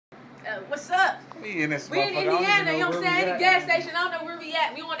What's up? We in this We in motherfucker. Indiana, you know what I'm saying? The gas station, I don't know where we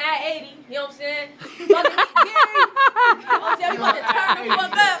at. We on I-80, you know what I'm saying? About to get Gary. You know what I'm saying? We about to turn the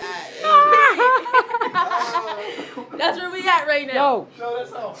fuck up. That's where we at right now. Yo,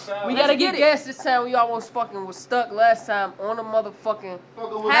 we gotta get gas this time. We almost fucking was stuck last time on the motherfucking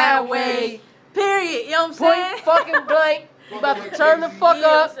highway. Period, you know what I'm saying? Point fucking blank. We about to turn the fuck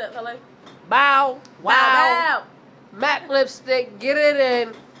up. What's up, hello? Bow, wow. Wow. Mac lipstick, get it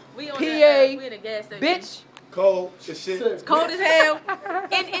in. We on PA, we in a gas station. bitch. Cold as shit. It's cold as hell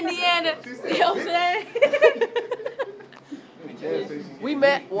in Indiana. You know what I'm saying? We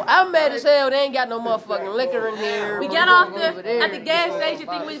mad. Well, I'm mad as hell. They ain't got no motherfucking liquor in here. We got off at the gas station.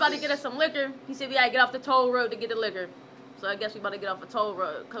 Think we about to get us some liquor. He said we gotta get off the toll road to get the liquor. So I guess we about to get off the toll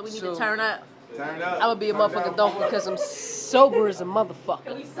road because we need to turn up. Turn up. I would be a motherfucking donkey because I'm sober as a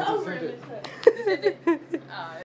motherfucker. We sober.